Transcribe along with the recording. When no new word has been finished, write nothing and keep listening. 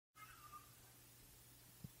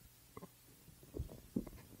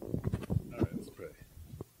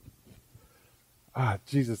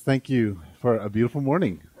Jesus, thank you for a beautiful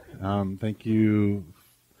morning. Thank you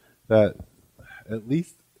that at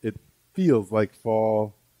least it feels like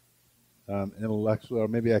fall intellectually or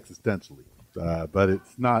maybe existentially, but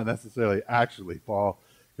it's not necessarily actually fall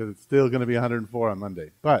because it's still going to be 104 on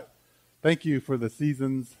Monday. But thank you for the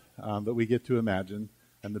seasons that we get to imagine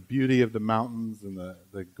and the beauty of the mountains and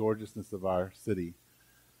the gorgeousness of our city.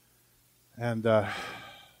 And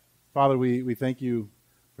Father, we thank you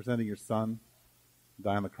for sending your Son to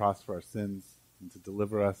die on the cross for our sins and to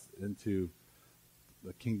deliver us into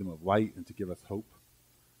the kingdom of light and to give us hope.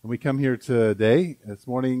 And we come here today, this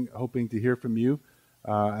morning, hoping to hear from you.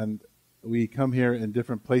 And we come here in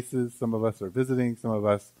different places. Some of us are visiting. Some of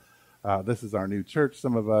us, this is our new church.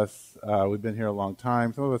 Some of us, we've been here a long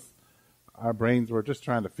time. Some of us, our brains were just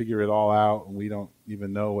trying to figure it all out, and we don't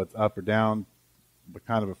even know what's up or down. We're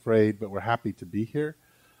kind of afraid, but we're happy to be here.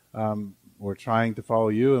 We're trying to follow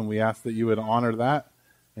you, and we ask that you would honor that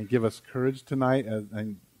and give us courage tonight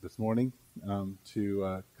and this morning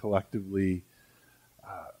to collectively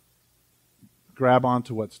grab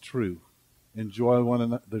onto what's true, enjoy one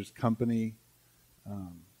another's company,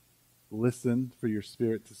 listen for your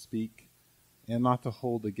Spirit to speak, and not to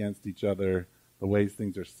hold against each other the ways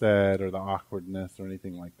things are said or the awkwardness or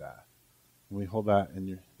anything like that. And we hold that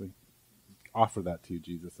we offer that to you,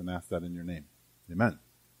 Jesus, and ask that in your name. Amen.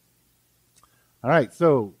 All right,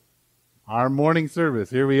 so our morning service,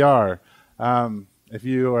 here we are. If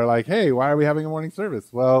you are like, hey, why are we having a morning service?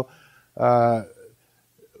 Well,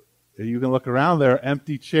 you can look around, there are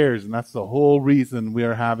empty chairs, and that's the whole reason we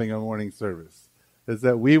are having a morning service, is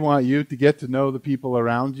that we want you to get to know the people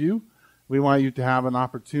around you. We want you to have an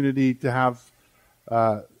opportunity to have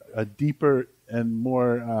a deeper and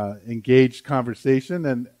more engaged conversation.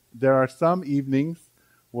 And there are some evenings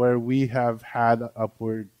where we have had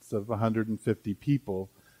upwards of 150 people,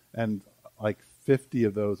 and like 50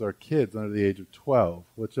 of those are kids under the age of 12,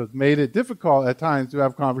 which has made it difficult at times to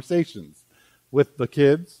have conversations with the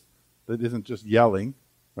kids that isn't just yelling,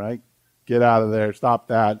 right? Get out of there, stop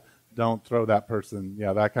that, don't throw that person,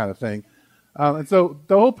 that kind of thing. And so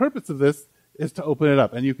the whole purpose of this is to open it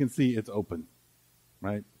up, and you can see it's open,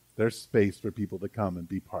 right? There's space for people to come and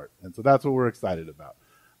be part. And so that's what we're excited about.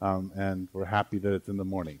 And we're happy that it's in the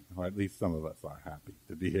morning, or at least some of us are happy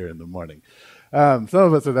to be here in the morning. Some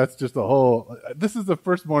of us that's just this is the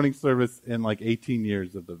first morning service in like 18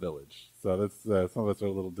 years of the village. So that's some of us are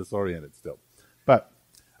a little disoriented still. But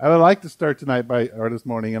I would like to start this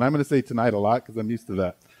morning, and I'm going to say tonight a lot because I'm used to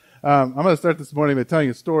that. I'm going to start this morning by telling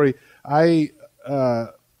a story.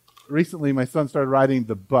 Recently my son started riding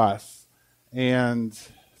the bus, and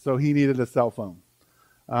so he needed a cell phone.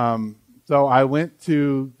 So I went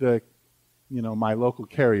to my local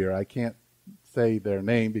carrier. I can't say their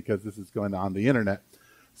name because this is going on the internet.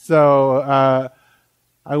 So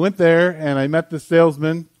I went there and I met the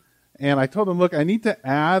salesman, and I told him, look, I need to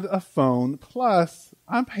add a phone, plus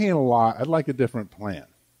I'm paying a lot. I'd like a different plan.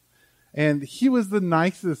 And he was the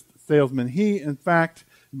nicest salesman. He, in fact,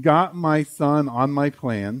 got my son on my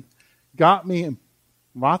plan, got me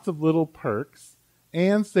lots of little perks,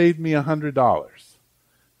 and saved me $100.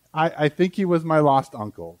 I think he was my lost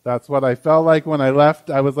uncle. That's what I felt like when I left.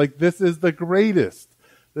 I was like, this is the greatest.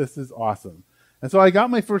 This is awesome. And so I got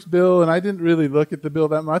my first bill, and I didn't really look at the bill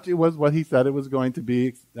that much. It was what he said it was going to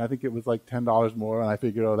be. I think it was like $10 more, and I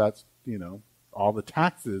figured, that's, all the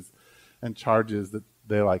taxes and charges that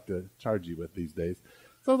they like to charge you with these days.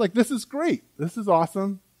 So I was like, this is great. This is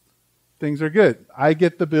awesome. Things are good. I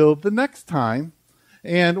get the bill the next time,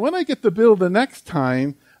 and when I get the bill the next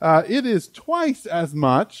time, it is twice as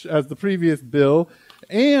much as the previous bill,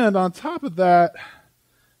 and on top of that,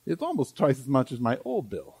 it's almost twice as much as my old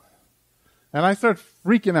bill. And I start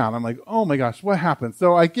freaking out. I'm like, oh my gosh, what happened?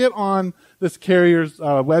 So I get on this carrier's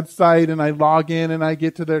website, and I log in, and I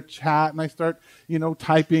get to their chat, and I start,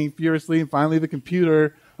 typing furiously, and finally the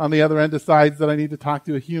computer on the other end decides that I need to talk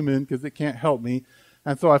to a human because it can't help me.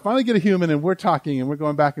 And so I finally get a human, and we're talking, and we're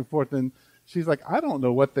going back and forth, and she's like, I don't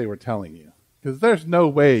know what they were telling you, because there's no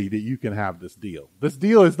way that you can have this deal. This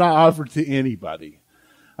deal is not offered to anybody.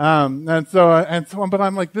 But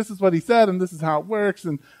I'm like, this is what he said, and this is how it works,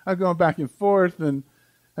 and I'm going back and forth, and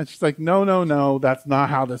she's like, no, that's not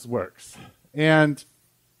how this works. And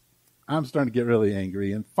I'm starting to get really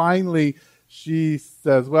angry, and finally she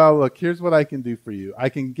says, well, look, here's what I can do for you. I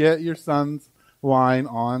can get your son's line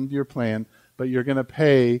on your plan, but you're going to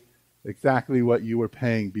pay exactly what you were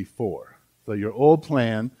paying before. So your old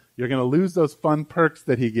plan, you're going to lose those fun perks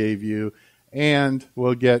that he gave you, and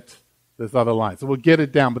we'll get this other line. So we'll get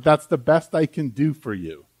it down, but that's the best I can do for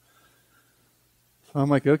you. I'm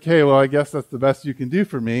like, okay, well, I guess that's the best you can do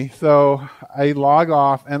for me. So I log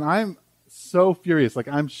off, and I'm so furious. Like,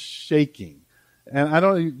 I'm shaking. And I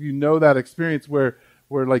don't know if you know that experience where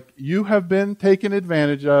like you have been taken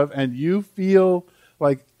advantage of and you feel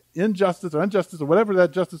like injustice or whatever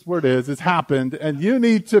that justice word is has happened, and you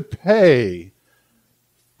need to pay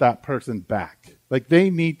that person back. Like, they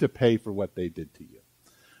need to pay for what they did to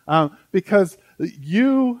you. Because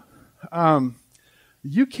you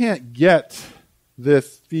can't get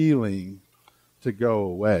this feeling to go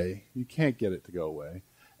away. You can't get it to go away.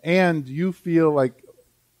 And you feel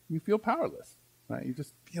powerless, right? You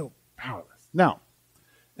just feel powerless. Now,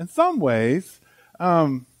 in some ways,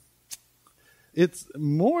 it's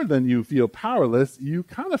more than you feel powerless. You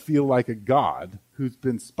kind of feel like a god who's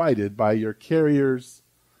been spited by your carrier's,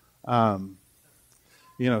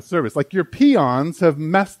 service. Like, your peons have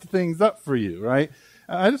messed things up for you, right?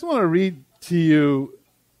 I just want to read to you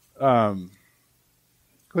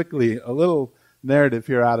quickly a little narrative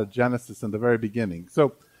here out of Genesis in the very beginning.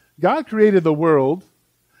 So God created the world,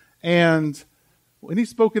 and when he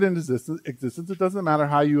spoke it into existence, it doesn't matter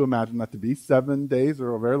how you imagine that to be, 7 days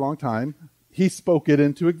or a very long time, he spoke it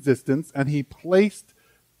into existence, and he placed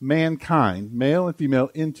mankind, male and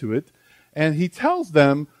female, into it, and he tells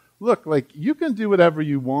them, look, like, you can do whatever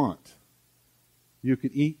you want. You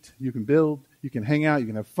can eat, you can build, you can hang out, you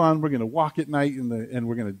can have fun, we're going to walk at night, and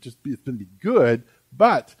we're going to it's going to be good,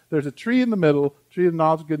 but there's a tree in the middle, tree of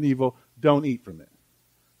knowledge of good and evil, don't eat from it,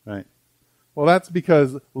 right? Well, that's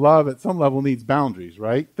because love at some level needs boundaries,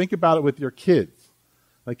 right? Think about it with your kids.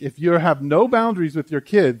 Like, if you have no boundaries with your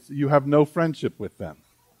kids, you have no friendship with them,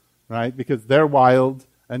 right? Because they're wild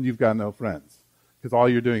and you've got no friends because all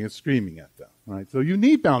you're doing is screaming at them, right? So you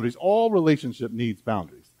need boundaries. All relationship needs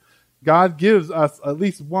boundaries. God gives us at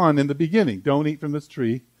least one in the beginning. Don't eat from this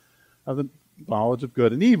tree of the knowledge of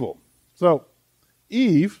good and evil. So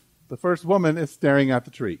Eve, the first woman, is staring at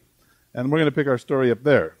the tree. And we're going to pick our story up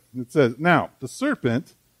there. It says, now, the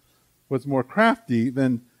serpent was more crafty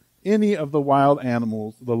than any of the wild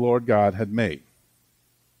animals the Lord God had made.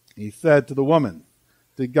 He said to the woman,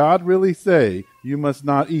 did God really say you must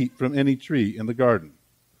not eat from any tree in the garden?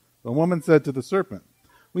 The woman said to the serpent,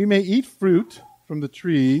 we may eat fruit from the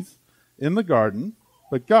trees in the garden,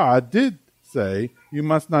 but God did say you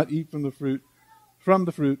must not eat from the fruit from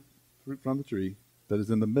the tree that is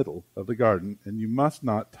in the middle of the garden, and you must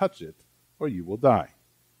not touch it, or you will die.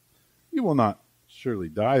 You will not surely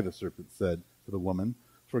die, the serpent said to the woman,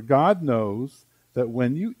 for God knows that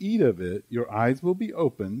when you eat of it, your eyes will be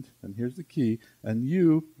opened, and here's the key, and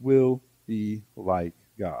you will be like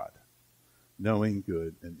God, knowing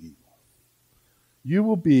good and evil. You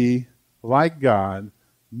will be like God,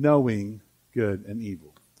 knowing good and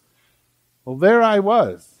evil. Well, there I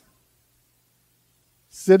was,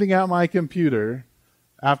 sitting at my computer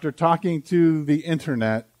after talking to the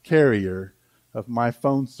internet carrier of my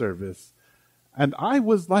phone service, and I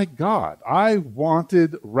was like God. I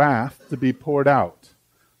wanted wrath to be poured out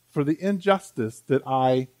for the injustice that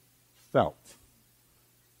I felt.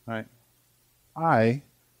 Right? I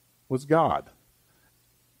was God.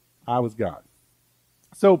 I was God.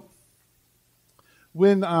 So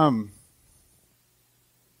when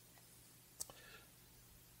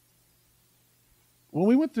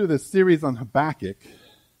we went through this series on Habakkuk,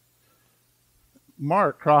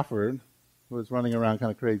 Mark Crawford, who was running around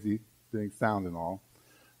kind of crazy, doing sound and all,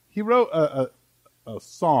 he wrote a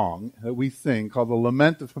song that we sing called The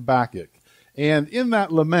Lament of Habakkuk. And in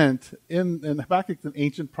that lament, and Habakkuk's an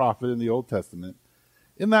ancient prophet in the Old Testament,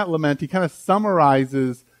 in that lament, he kind of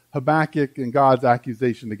summarizes Habakkuk and God's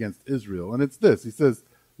accusation against Israel. And it's this. He says,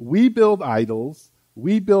 we build idols,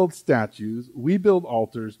 we build statues, we build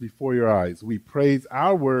altars before your eyes. We praise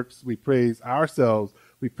our works, we praise ourselves,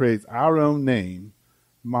 we praise our own name.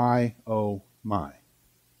 My, oh, my.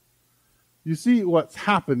 You see, what's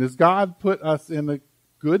happened is God put us in a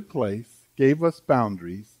good place, gave us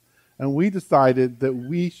boundaries, and we decided that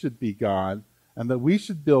we should be God, and that we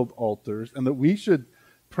should build altars, and that we should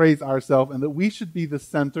praise ourselves, and that we should be the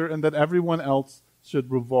center, and that everyone else should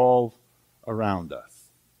revolve around us.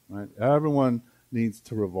 Right? Everyone needs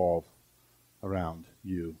to revolve around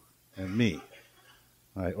you and me.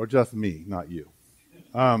 Right? Or just me, not you.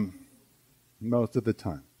 Most of the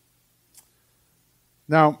time.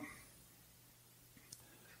 Now,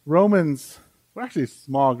 Romans, we're actually a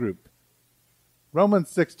small group.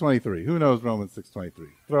 Romans 6:23. Who knows Romans 6:23?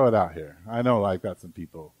 Throw it out here. I know I've got some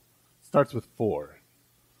people. Starts with 4.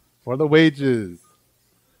 For the wages,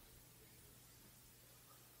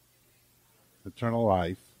 eternal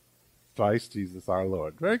life. Christ Jesus our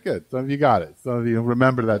Lord. Very good. Some of you got it. Some of you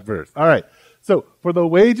remember that verse. All right. So, for the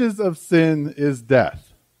wages of sin is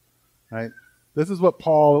death. Right? This is what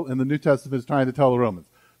Paul in the New Testament is trying to tell the Romans.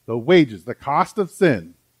 The wages, the cost of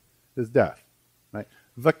sin is death. Right?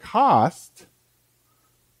 The cost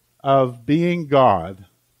of being God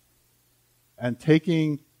and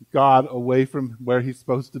taking God away from where he's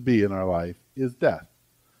supposed to be in our life is death.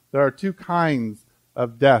 There are two kinds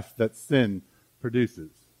of death that sin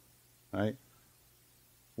produces. Right?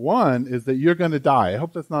 One is that you're going to die. I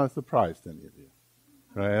hope that's not a surprise to any of you.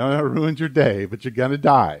 Right? I don't know, it ruined your day, but you're going to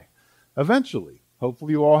die. Eventually.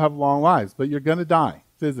 Hopefully you all have long lives, but you're going to die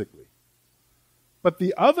physically. But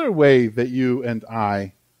the other way that you and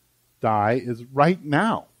I die is right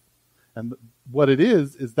now. And what it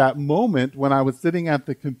is that moment when I was sitting at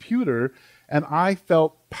the computer and I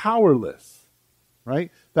felt powerless.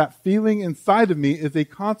 Right? That feeling inside of me is a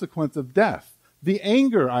consequence of death. The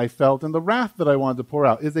anger I felt and the wrath that I wanted to pour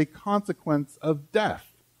out is a consequence of death.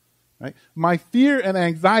 Right? My fear and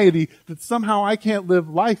anxiety that somehow I can't live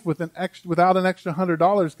life without an extra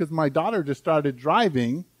 $100 because my daughter just started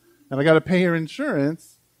driving and I got to pay her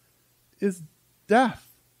insurance is death.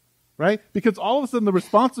 Right? Because all of a sudden the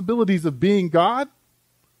responsibilities of being God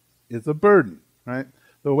is a burden. Right?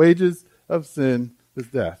 The wages of sin is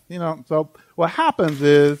death. So what happens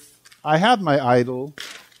is I had my idol,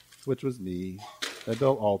 which was me. I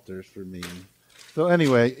built altars for me. So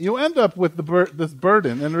anyway, you end up with this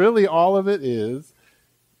burden, and really all of it is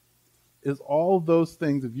all of those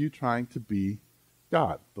things of you trying to be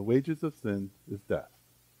God. The wages of sin is death.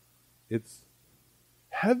 It's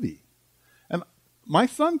heavy. And my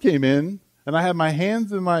son came in, and I had my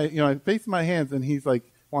hands in I faced my hands, and he's like,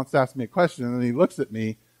 wants to ask me a question, and then he looks at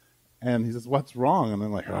me, and he says, what's wrong? And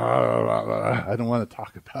I'm like, I don't want to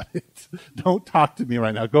talk about it. Don't talk to me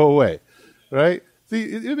right now. Go away. Right? See,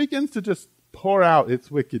 it begins to just pour out its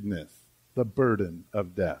wickedness, the burden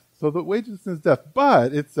of death. So the wages of sin is death.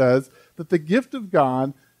 But it says that the gift of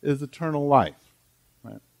God is eternal life.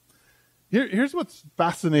 Right? Here's what's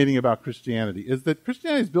fascinating about Christianity, is that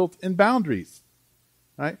Christianity is built in boundaries.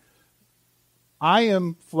 Right? I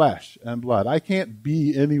am flesh and blood. I can't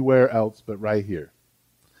be anywhere else but right here.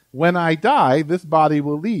 When I die, this body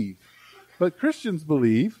will leave. But Christians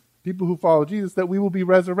believe, people who follow Jesus, that we will be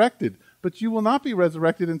resurrected. But you will not be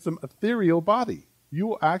resurrected in some ethereal body. You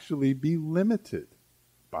will actually be limited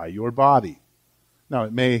by your body. Now,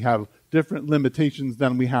 it may have different limitations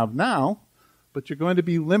than we have now, but you're going to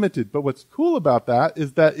be limited. But what's cool about that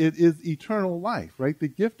is that it is eternal life, right? The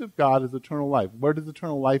gift of God is eternal life. Where does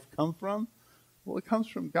eternal life come from? Well, it comes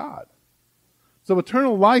from God. So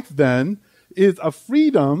eternal life, then, is a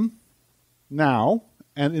freedom now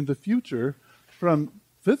and in the future from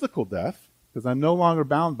physical death, because I'm no longer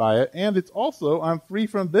bound by it, and it's also I'm free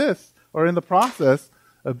from this, or in the process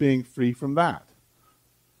of being free from that.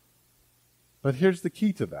 But here's the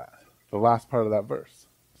key to that, the last part of that verse.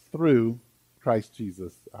 Through Christ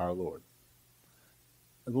Jesus our Lord.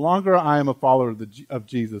 The longer I am a follower of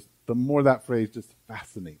Jesus, the more that phrase just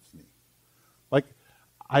fascinates me. Like,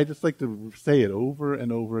 I just like to say it over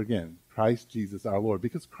and over again. Christ Jesus our Lord.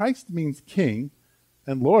 Because Christ means king,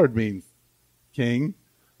 and Lord means king,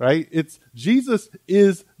 right? Jesus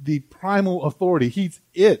is the primal authority. He's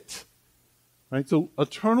it. Right? So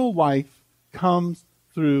eternal life comes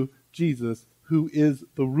through Jesus, who is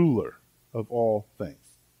the ruler of all things.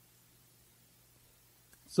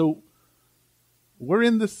 So we're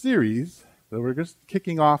in this series that we're just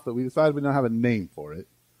kicking off that we decided we don't have a name for it.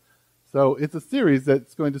 So it's a series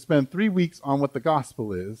that's going to spend 3 weeks on what the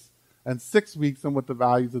gospel is and 6 weeks on what the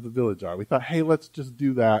values of the village are. We thought, hey, let's just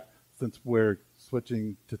do that since we're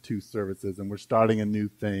switching to 2 services and we're starting a new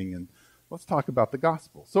thing, and let's talk about the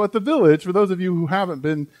gospel. So at the village, for those of you who haven't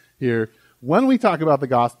been here, when we talk about the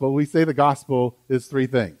gospel, we say the gospel is 3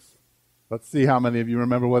 things. Let's see how many of you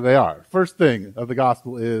remember what they are. First thing of the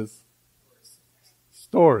gospel is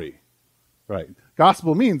story. Right.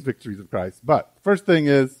 Gospel means victories of Christ, but first thing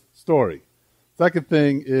is story. Second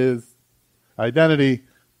thing is identity.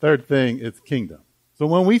 Third thing is kingdom. So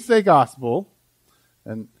when we say gospel,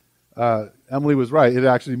 and Emily was right, it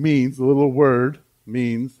actually means, the little word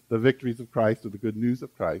means the victories of Christ or the good news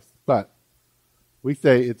of Christ. But we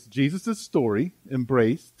say it's Jesus' story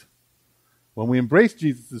embraced. When we embrace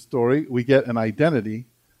Jesus' story, we get an identity.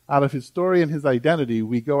 Out of his story and his identity,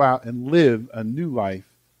 we go out and live a new life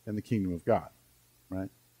in the kingdom of God. Right?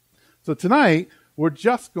 So tonight, we're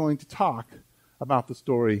just going to talk about the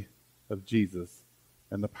story of Jesus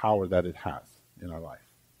and the power that it has in our life.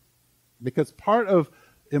 Because part of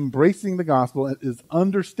embracing the gospel is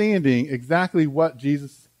understanding exactly what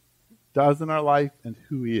Jesus does in our life and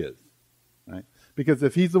who he is. Because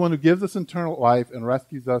if he's the one who gives us eternal life and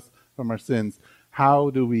rescues us from our sins, how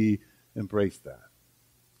do we embrace that?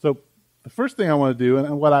 So the first thing I want to do,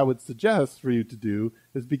 and what I would suggest for you to do,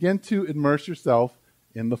 is begin to immerse yourself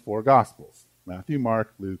in the four Gospels: Matthew,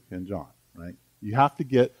 Mark, Luke, and John, right? You have to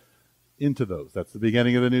get into those. That's the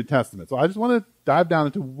beginning of the New Testament. So I just want to dive down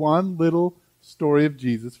into one little story of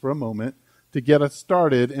Jesus for a moment to get us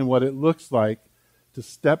started in what it looks like to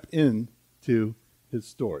step into his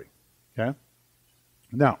story, okay?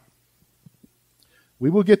 Now, we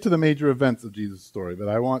will get to the major events of Jesus' story, but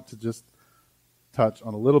I want to just touch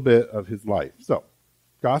on a little bit of his life. So,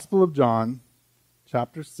 Gospel of John,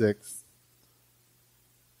 chapter 6,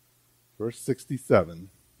 verse 67.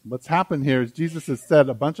 What's happened here is Jesus has said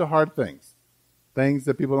a bunch of hard things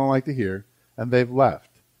that people don't like to hear, and they've left.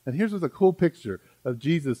 And here's what's a cool picture of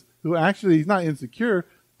Jesus, who actually, he's not insecure,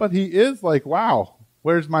 but he is like, wow,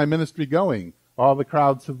 where's my ministry going? All the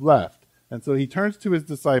crowds have left. And so he turns to his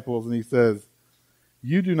disciples and he says,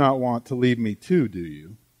 "You do not want to leave me too, do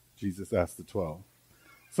you?" Jesus asked the 12.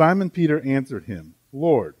 Simon Peter answered him,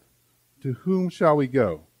 "Lord, to whom shall we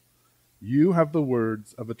go? You have the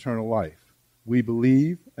words of eternal life. We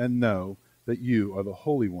believe and know that you are the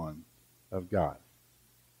Holy One of God."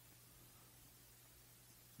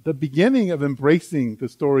 The beginning of embracing the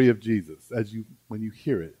story of Jesus, when you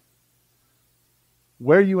hear it,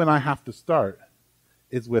 where you and I have to start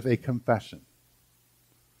is with a confession.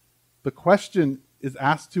 The question is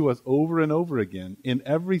asked to us over and over again in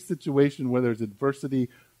every situation where there's adversity,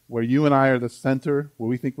 where you and I are the center, where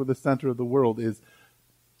we think we're the center of the world, is,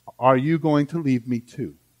 are you going to leave me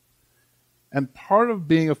too? And part of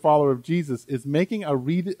being a follower of Jesus is making a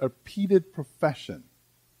repeated profession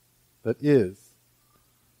that is,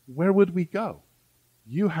 where would we go?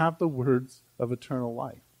 You have the words of eternal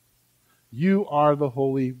life. You are the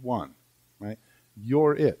Holy One, right?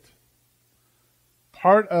 You're it.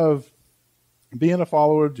 Part of being a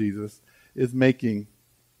follower of Jesus is making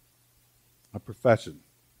a profession.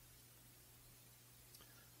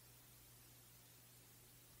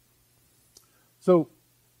 So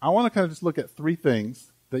I want to kind of just look at three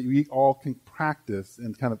things that we all can practice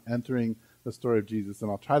in kind of entering the story of Jesus,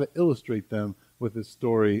 and I'll try to illustrate them with this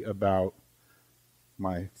story about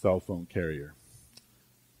my cell phone carrier.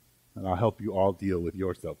 And I'll help you all deal with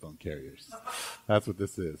your cell phone carriers. That's what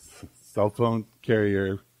this is. Cell phone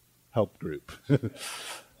carrier help group.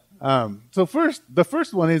 So the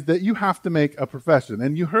first one is that you have to make a profession.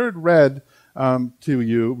 And you heard read to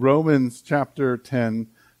you Romans chapter 10,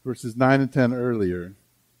 verses 9 and 10 earlier.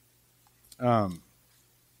 And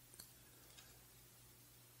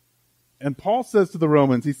Paul says to the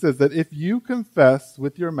Romans, he says that if you confess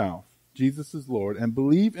with your mouth Jesus is Lord and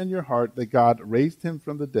believe in your heart that God raised him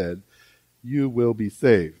from the dead, you will be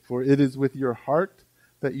saved. For it is with your heart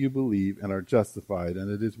that you believe and are justified,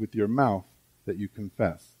 and it is with your mouth that you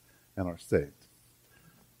confess and are saved.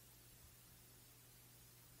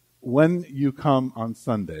 When you come on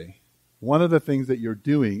Sunday, one of the things that you're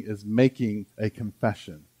doing is making a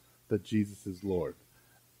confession that Jesus is Lord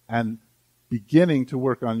and beginning to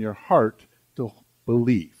work on your heart to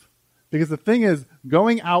believe. Because the thing is,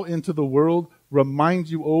 going out into the world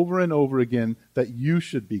reminds you over and over again that you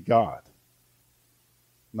should be God,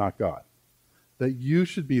 not God. That you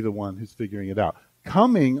should be the one who's figuring it out.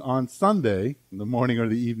 Coming on Sunday, in the morning or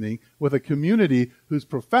the evening, with a community who's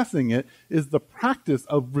professing it is the practice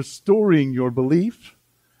of restoring your belief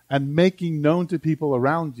and making known to people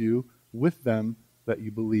around you with them that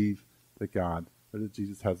you believe that God, or that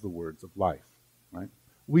Jesus has the words of life. Right?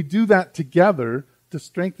 We do that together to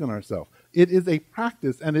strengthen ourselves. It is a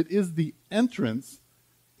practice, and it is the entrance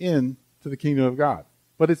into the kingdom of God.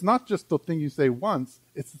 But it's not just the thing you say once,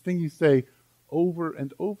 it's the thing you say over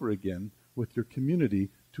and over again with your community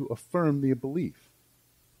to affirm the belief.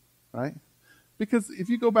 Right? Because if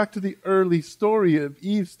you go back to the early story of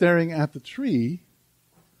Eve staring at the tree,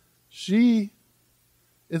 she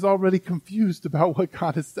is already confused about what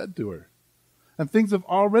God has said to her. And things have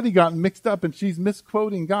already gotten mixed up, and she's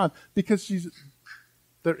misquoting God because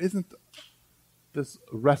there isn't this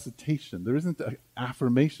recitation. There isn't an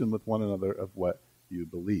affirmation with one another of what you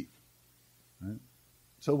believe. Right?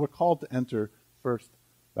 So we're called to enter first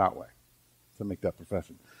that way, to make that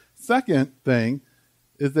profession. Second thing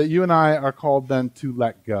is that you and I are called then to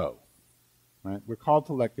let go. Right? We're called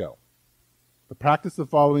to let go. The practice of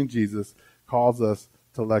following Jesus calls us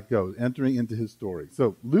to let go, entering into his story.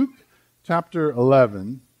 So Luke chapter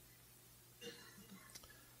 11,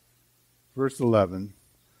 verse 11.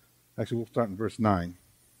 Actually, we'll start in verse 9.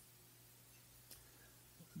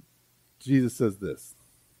 Jesus says this.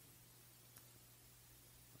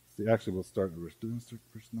 We'll start in verse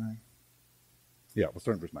 9. Yeah, we'll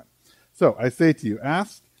start in verse 9. So I say to you,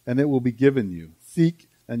 ask, and it will be given you. Seek,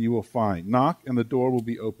 and you will find. Knock, and the door will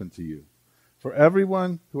be open to you. For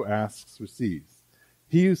everyone who asks receives.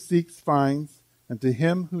 He who seeks finds, and to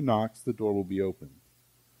him who knocks the door will be opened.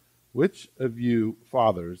 Which of you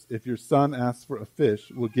fathers, if your son asks for a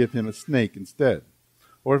fish, will give him a snake instead?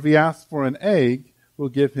 Or if he asks for an egg, will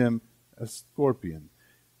give him a scorpion?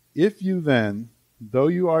 If you then, though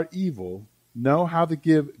you are evil, know how to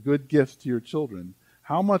give good gifts to your children,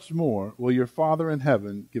 how much more will your Father in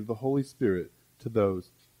heaven give the Holy Spirit to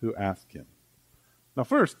those who ask him? Now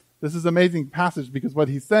first, this is an amazing passage because what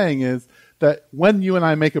he's saying is that when you and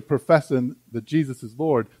I make a profession that Jesus is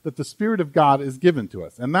Lord, that the Spirit of God is given to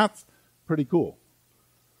us. And that's pretty cool.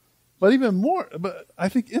 But even more, but I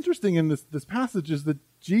think interesting in this passage is that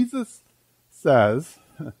Jesus says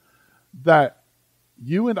that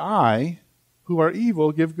you and I, who are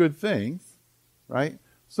evil, give good things, right?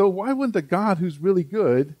 So why wouldn't a God who's really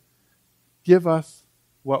good give us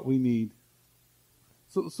what we need?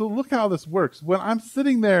 So look how this works. When I'm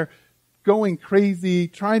sitting there going crazy,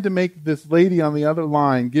 trying to make this lady on the other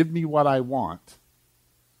line give me what I want,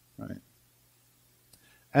 right?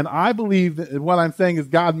 And I believe that what I'm saying is,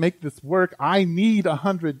 God, make this work. I need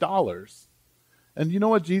 $100. And you know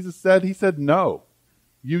what Jesus said? He said, no,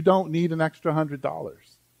 you don't need an extra $100.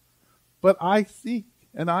 But I seek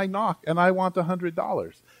and I knock and I want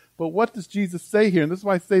 $100. But what does Jesus say here? And this is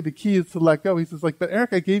why I say the key is to let go. He says, but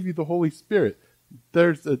Eric, I gave you the Holy Spirit.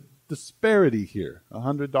 There's a disparity here.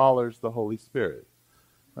 $100, the Holy Spirit,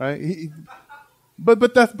 right?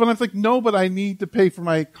 But I'm like, no, but I need to pay for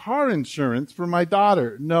my car insurance for my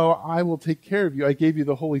daughter. No, I will take care of you. I gave you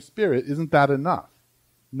the Holy Spirit. Isn't that enough?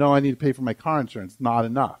 No, I need to pay for my car insurance. Not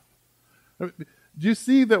enough. Do you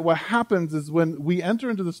see that what happens is when we enter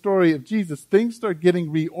into the story of Jesus, things start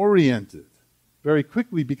getting reoriented very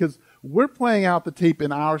quickly because we're playing out the tape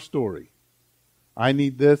in our story. I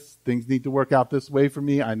need this. Things need to work out this way for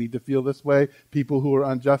me. I need to feel this way. People who are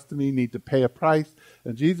unjust to me need to pay a price.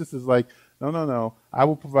 And Jesus is like, no. I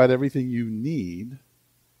will provide everything you need.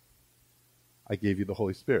 I gave you the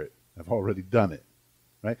Holy Spirit. I've already done it.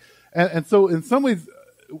 Right? And so in some ways,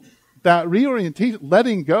 that reorientation,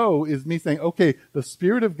 letting go, is me saying, okay, the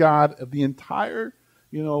Spirit of God, of the entire,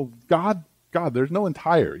 God, there's no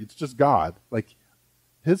entire. It's just God. Like,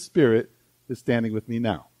 His Spirit is standing with me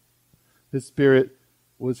now. His Spirit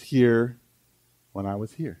was here when I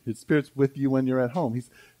was here. His Spirit's with you when you're at home.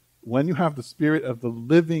 When you have the Spirit of the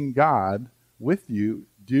living God with you,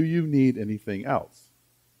 do you need anything else?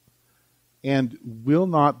 And will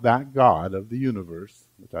not that God of the universe,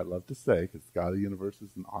 which I love to say, because God of the universe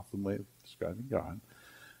is an awesome way of describing God,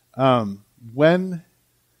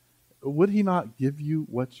 would He not give you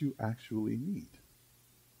what you actually need?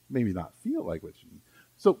 Maybe not feel like what you need.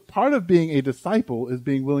 So part of being a disciple is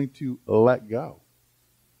being willing to let go.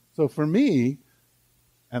 So for me,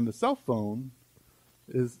 and the cell phone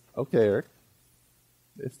is, okay, Eric,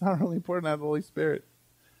 it's not really important to have the Holy Spirit.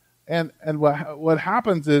 And what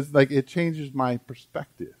happens is, like, it changes my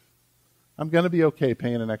perspective. I'm going to be okay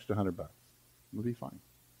paying an extra $100. It'll be fine,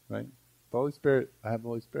 right? The Holy Spirit, I have the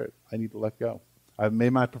Holy Spirit. I need to let go. I've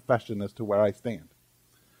made my profession as to where I stand.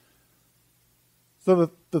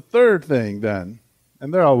 So the third thing then,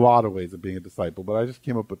 and there are a lot of ways of being a disciple, but I just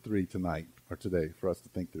came up with 3 tonight, or today, for us to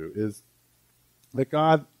think through, is that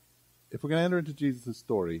God, if we're going to enter into Jesus'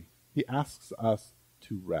 story, He asks us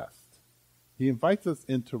to rest. He invites us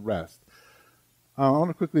into rest. I want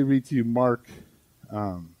to quickly read to you Mark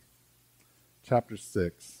chapter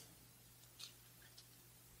 6.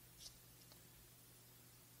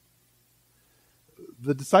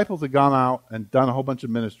 The disciples had gone out and done a whole bunch of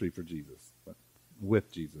ministry for Jesus,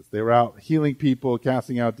 with Jesus. They were out healing people,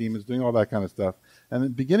 casting out demons, doing all that kind of stuff. And at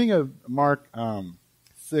the beginning of Mark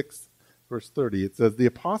 6, verse 30, it says, the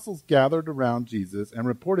apostles gathered around Jesus and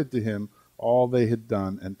reported to him all they had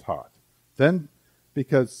done and taught. Then,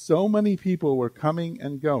 because so many people were coming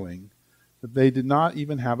and going, that they did not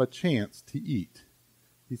even have a chance to eat,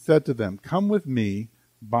 He said to them, come with me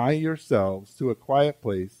by yourselves to a quiet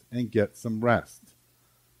place and get some rest.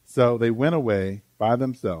 So they went away by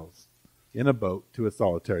themselves in a boat to a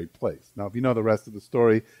solitary place. Now, if you know the rest of the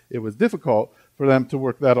story, it was difficult for them to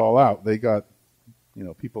work that all out. They got,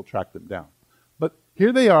 people tracked them down. But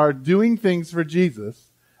here they are doing things for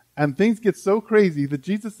Jesus, and things get so crazy that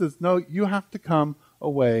Jesus says, no, you have to come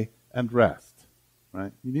away and rest,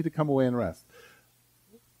 right? You need to come away and rest.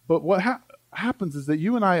 But what happens is that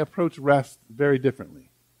you and I approach rest very differently.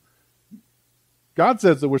 God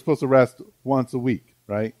says that we're supposed to rest once a week,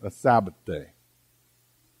 right? A Sabbath day.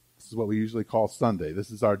 This is what we usually call Sunday.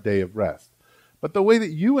 This is our day of rest. But the way that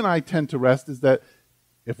you and I tend to rest is that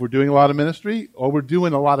if we're doing a lot of ministry or we're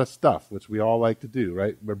doing a lot of stuff, which we all like to do,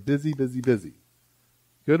 right? We're busy, busy, busy.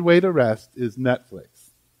 Good way to rest is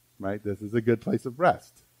Netflix, right? This is a good place of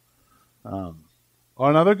rest. Or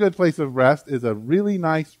another good place of rest is a really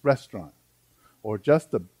nice restaurant or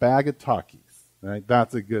just a bag of Takis, right?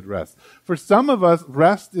 That's a good rest. For some of us,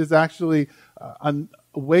 rest is actually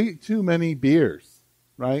way too many beers,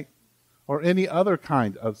 right? Or any other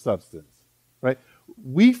kind of substance, right?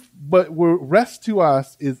 Rest to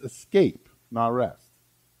us is escape, not rest,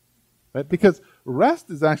 right? Because rest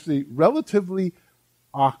is actually relatively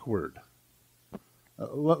awkward.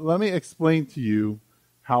 Let me explain to you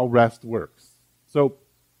how rest works. So,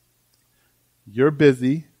 you're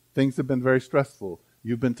busy. Things have been very stressful.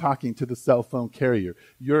 You've been talking to the cell phone carrier.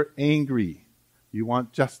 You're angry. You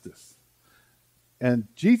want justice. And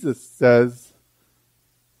Jesus says,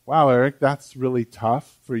 wow, Eric, that's really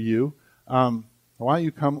tough for you. Why don't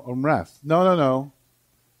you come and rest? No.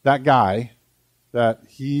 That guy,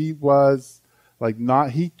 he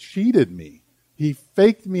cheated me. He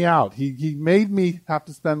faked me out. He made me have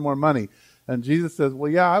to spend more money. And Jesus says,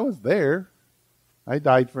 well, yeah, I was there. I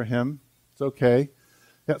died for him. It's okay.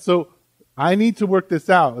 Yeah, so I need to work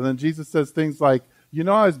this out. And then Jesus says things like, I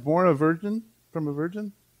was born from a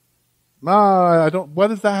virgin? No, I don't. What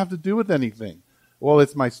does that have to do with anything? Well,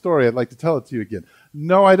 it's my story. I'd like to tell it to you again.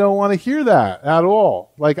 No, I don't want to hear that at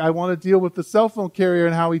all. I want to deal with the cell phone carrier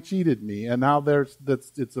and how he cheated me and how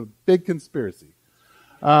it's a big conspiracy.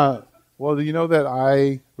 Well, do you know that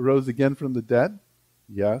I rose again from the dead?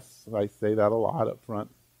 Yes, I say that a lot up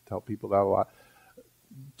front. Tell people that a lot.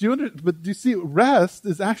 But do you see, rest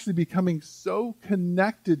is actually becoming so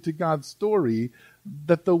connected to God's story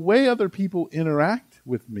that the way other people interact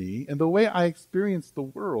with me and the way I experience the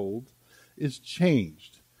world is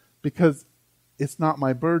changed because it's not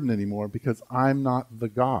my burden anymore because I'm not the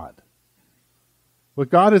God. What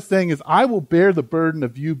God is saying is, I will bear the burden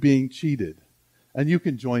of you being cheated, and you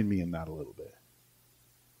can join me in that a little bit.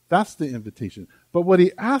 That's the invitation. But what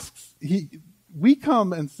he asks, we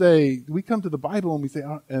come to the Bible and we say,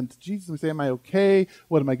 and to Jesus, we say, am I okay?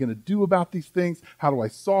 What am I going to do about these things? How do I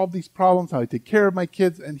solve these problems? How do I take care of my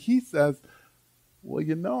kids? And he says,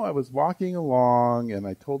 well, I was walking along and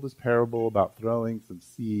I told this parable about throwing some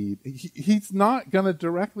seed. He's not going to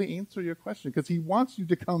directly answer your question because he wants you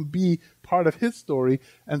to come be part of his story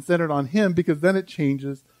and centered on him, because then it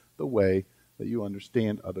changes the way that you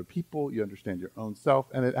understand other people, you understand your own self,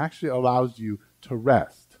 and it actually allows you to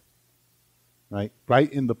rest,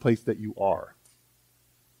 right in the place that you are.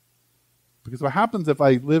 Because what happens if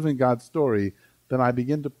I live in God's story, then I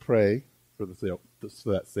begin to pray for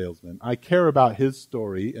that salesman. I care about his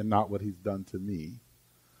story and not what he's done to me.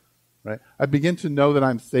 Right? I begin to know that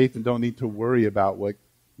I'm safe and don't need to worry about what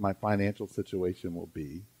my financial situation will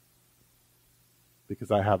be because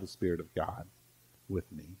I have the Spirit of God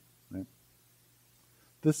with me. Right?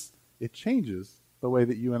 It changes the way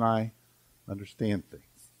that you and I understand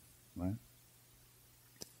things. Right?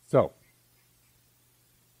 So,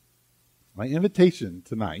 my invitation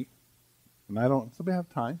tonight, and somebody have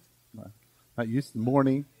time? Not used to the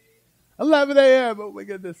morning. 11 a.m. Oh my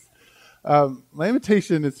goodness. My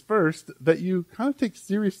invitation is first that you kind of take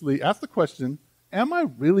seriously, ask the question, am I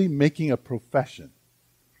really making a profession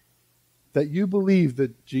that you believe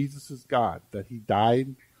that Jesus is God, that he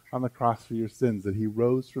died on the cross for your sins, that he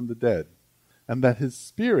rose from the dead, and that his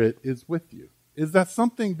Spirit is with you? Is that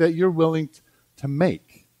something that you're willing to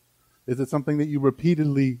make? Is it something that you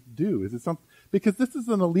repeatedly do? Is it something? Because this is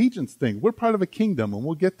an allegiance thing. We're part of a kingdom, and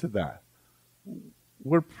we'll get to that.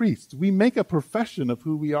 We're priests. We make a profession of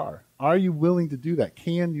who we are. Are you willing to do that?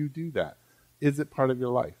 Can you do that? Is it part of your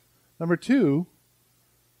life? Number two,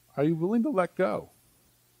 are you willing to let go?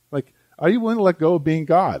 Are you willing to let go of being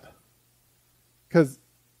God? Because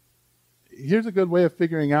here's a good way of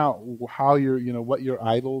figuring out how what your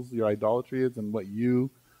idols, your idolatry is, and what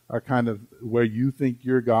you are kind of where you think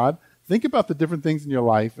you're God. Think about the different things in your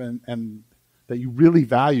life and that you really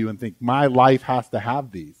value and think, my life has to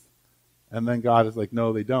have these. And then God is like,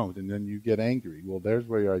 no, they don't. And then you get angry. Well, there's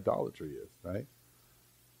where your idolatry is, right?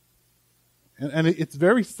 And it's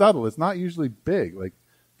very subtle. It's not usually big.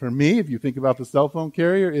 For me, if you think about the cell phone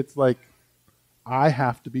carrier, it's like, I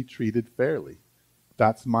have to be treated fairly.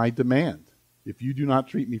 That's my demand. If you do not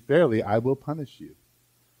treat me fairly, I will punish you,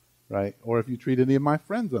 right? Or if you treat any of my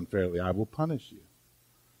friends unfairly, I will punish you.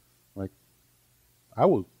 I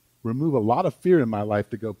will remove a lot of fear in my life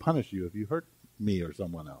to go punish you if you hurt me or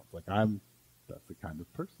someone else. That's the kind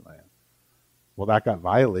of person I am. Well, that got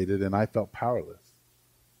violated and I felt powerless.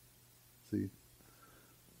 See?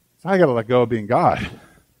 So I got to let go of being God.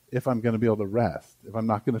 if I'm going to be able to rest, if I'm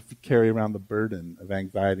not going to carry around the burden of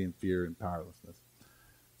anxiety and fear and powerlessness.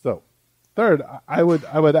 So, third, I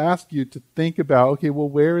would ask you to think about, okay, well,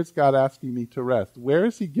 where is God asking me to rest? Where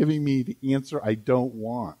is he giving me the answer I don't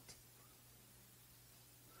want?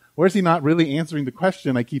 Where is he not really answering the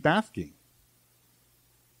question I keep asking?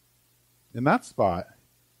 In that spot,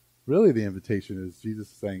 really the invitation is Jesus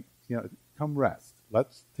saying, come rest.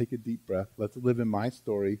 Let's take a deep breath. Let's live in my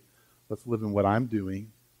story. Let's live in what I'm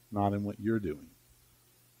doing, not in what you're doing.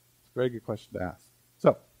 It's a very good question to ask.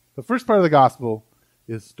 So, the first part of the gospel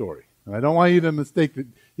is story. And I don't want you to mistake that,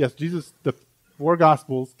 yes, the 4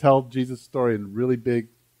 gospels tell Jesus' story in a really big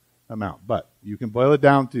amount. But you can boil it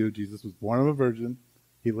down to Jesus was born of a virgin.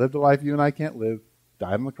 He lived a life you and I can't live,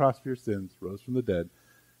 died on the cross for your sins, rose from the dead,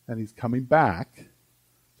 and he's coming back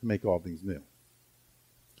to make all things new.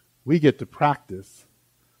 We get to practice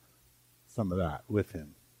some of that with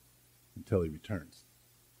him until he returns.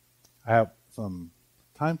 I have some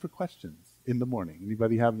time for questions in the morning.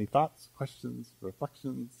 Anybody have any thoughts, questions,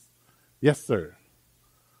 reflections? Yes, sir.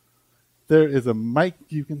 There is a mic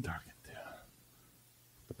you can talk into,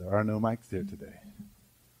 but there are no mics here today.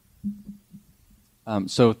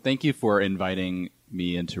 So thank you for inviting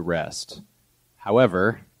me into rest.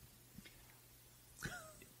 However,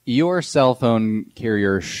 your cell phone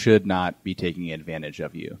carrier should not be taking advantage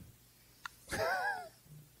of you.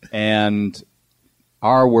 And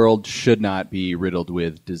our world should not be riddled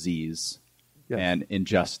with disease and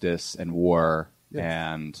injustice and war.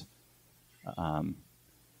 And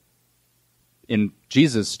in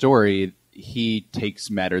Jesus' story, he takes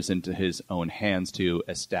matters into his own hands to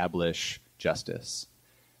establish justice.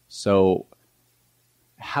 So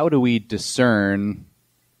how do we discern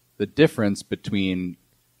the difference between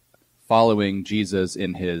following Jesus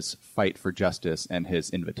in his fight for justice and his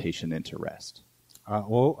invitation into rest?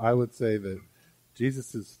 Well, I would say that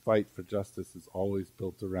Jesus' fight for justice is always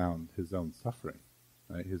built around his own suffering.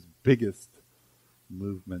 Right? His biggest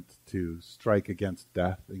movement to strike against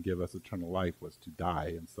death and give us eternal life was to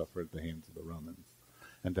die and suffer at the hands of the Romans,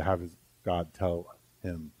 and to have his God tell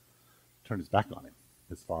him, turn his back on him,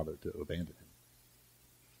 his father, to abandon him.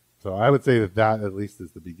 So I would say that at least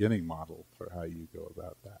is the beginning model for how you go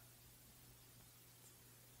about that.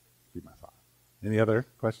 Be my thought. Any other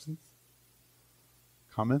questions?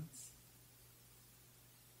 Comments?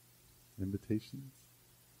 Invitations?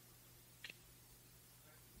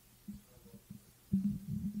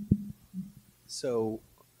 So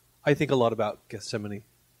I think a lot about Gethsemane,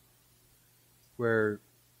 where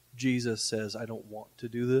Jesus says, I don't want to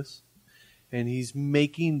do this. And he's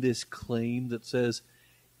making this claim that says,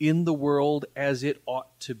 in the world as it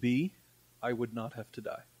ought to be, I would not have to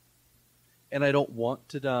die. And I don't want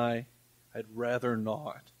to die. I'd rather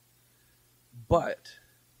not. But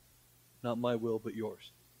not my will, but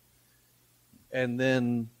yours. And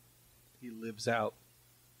then he lives out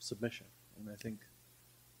submission. And I think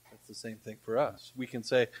that's the same thing for us. We can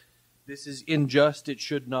say, this is unjust, it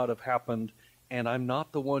should not have happened, and I'm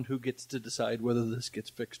not the one who gets to decide whether this gets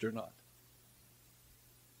fixed or not.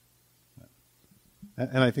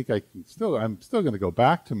 And I think I'm still going to go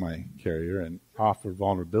back to my carrier and offer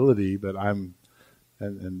vulnerability, but I'm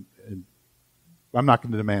not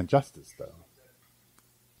going to demand justice, though.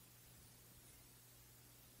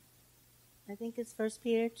 I think it's 1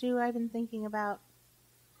 Peter 2. I've been thinking about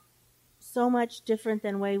so much different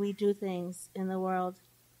than way we do things in the world,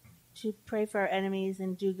 to pray for our enemies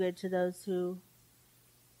and do good to those who,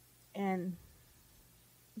 and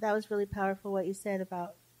that was really powerful what you said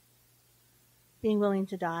about being willing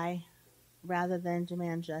to die rather than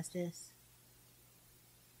demand justice.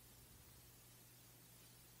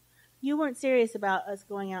 You weren't serious about us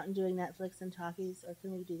going out and doing Netflix and talkies, or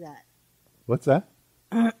can we do that? What's that?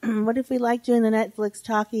 What if we like doing the Netflix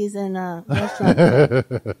talkies in restaurants?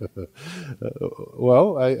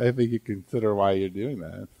 Well, I think you consider why you're doing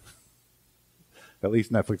that. At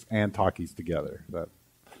least Netflix and talkies together.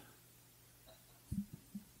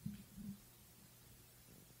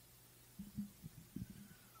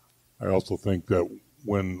 I also think that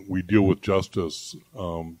when we deal with justice,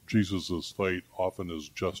 Jesus' fight often is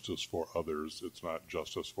justice for others. It's not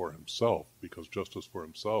justice for himself, because justice for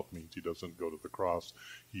himself means he doesn't go to the cross.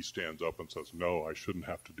 He stands up and says, no, I shouldn't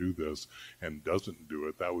have to do this, and doesn't do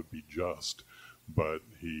it. That would be just. But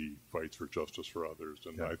he fights for justice for others.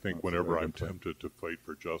 And I think whenever I'm tempted to fight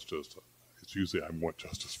for justice, it's usually I want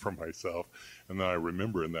justice for myself. And then I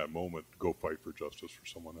remember in that moment, go fight for justice for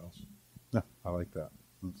someone else. Yeah, I like that.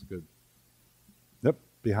 That's good. Yep,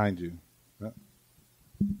 behind you. Yep.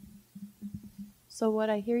 So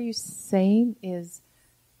what I hear you saying is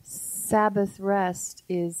Sabbath rest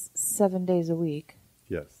is 7 days a week.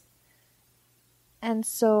 Yes. And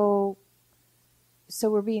so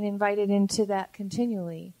we're being invited into that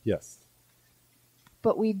continually. Yes.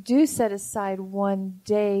 But we do set aside one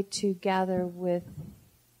day to gather with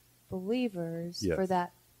believers Yes. for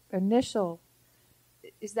that initial.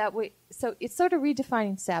 Is that what? So it's sort of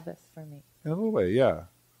redefining Sabbath for me. In a little way, yeah.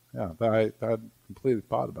 Yeah, I completely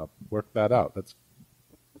thought about, work that out.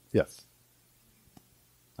 Yes.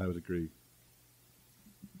 I would agree.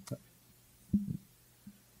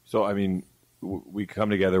 So, I mean, we come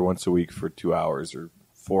together once a week for 2 hours or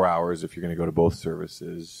 4 hours if you're going to go to both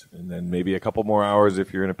services, and then maybe a couple more hours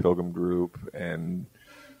if you're in a pilgrim group, and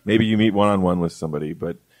maybe you meet one-on-one with somebody.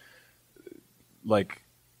 But, like,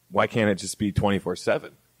 why can't it just be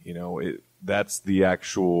 24/7? You know, that's the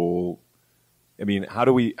actual. I mean, how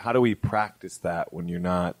do we practice that when you're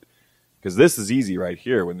not? Because this is easy right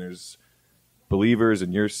here when there's believers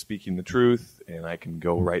and you're speaking the truth, and I can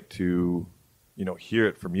go right to, hear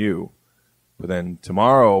it from you. But then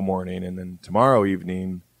tomorrow morning and then tomorrow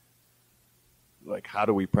evening, like, how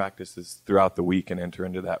do we practice this throughout the week and enter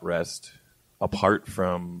into that rest apart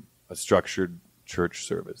from a structured church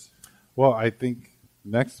service? Well, I think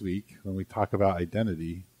next week when we talk about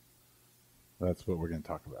identity, that's what we're going to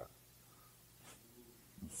talk about.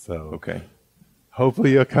 So, Okay.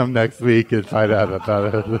 Hopefully you'll come next week and find out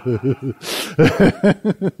about it.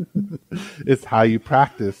 It's how you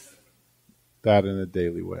practice that in a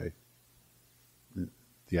daily way.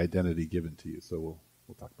 The identity given to you. So we'll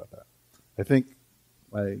talk about that. I think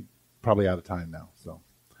I'm probably out of time now. So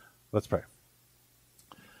let's pray.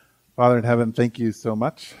 Father in heaven, thank you so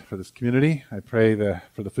much for this community. I pray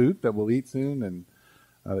for the food that we'll eat soon, and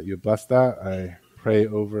that you bless that. I pray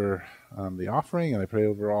over the offering, and I pray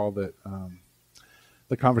over all that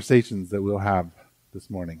the conversations that we'll have this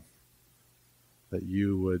morning, that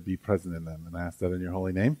you would be present in them. And I ask that in your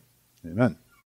holy name. Amen.